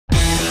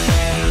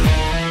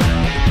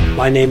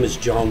My name is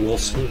John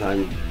Wilson.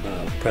 I'm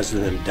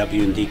president of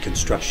W&D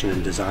Construction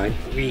and Design.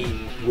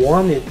 We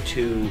wanted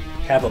to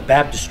have a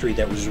baptistry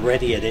that was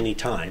ready at any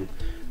time,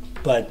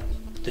 but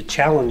the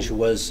challenge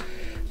was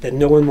that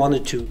no one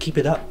wanted to keep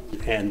it up,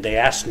 and they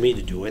asked me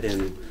to do it,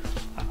 and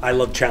I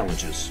love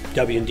challenges.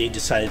 W&D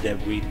decided that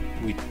we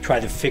try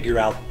to figure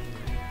out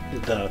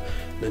the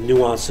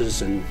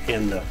nuances and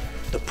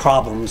the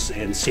problems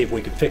and see if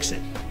we could fix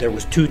it. There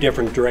was two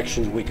different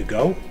directions we could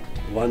go.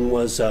 One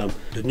was the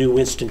new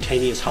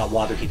instantaneous hot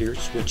water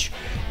heaters, which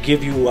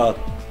give you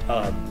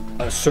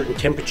a certain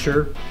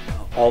temperature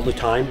all the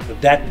time.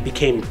 That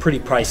became pretty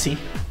pricey,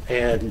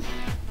 and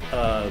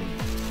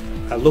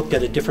I looked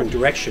at a different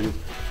direction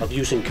of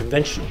using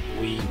conventional.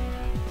 We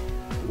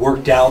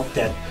worked out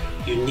that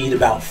you need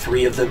about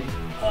 3 of them.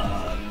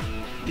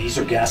 These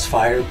are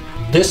gas-fired.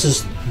 This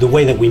is the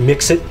way that we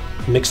mix it.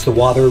 Mix the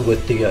water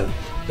with the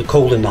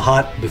cold and the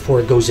hot before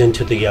it goes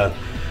into the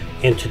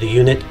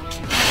unit.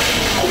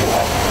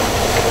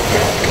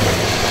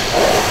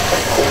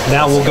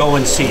 Now we'll go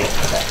and see it.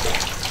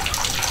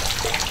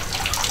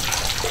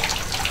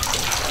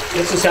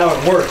 This is how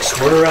it works.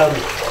 We're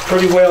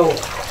pretty well,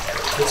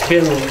 it's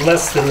been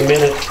less than a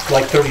minute,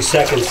 like 30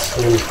 seconds,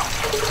 and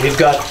we've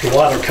got the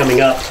water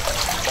coming up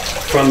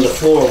from the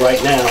floor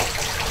right now.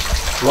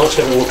 Most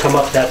of it will come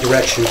up that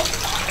direction,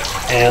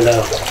 and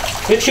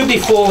it should be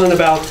full in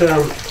about 3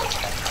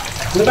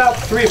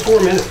 or 4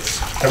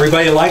 minutes.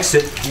 Everybody likes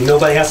it.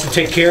 Nobody has to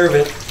take care of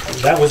it.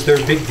 That was their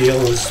big deal,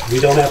 was we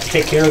don't have to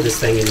take care of this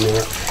thing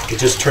anymore. You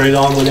just turn it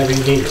on whenever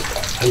you need it.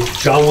 I'm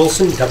John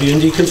Wilson,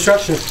 W&D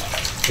Construction.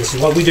 This is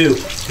what we do.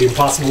 The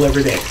impossible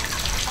every day.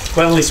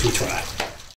 Well, at least we try.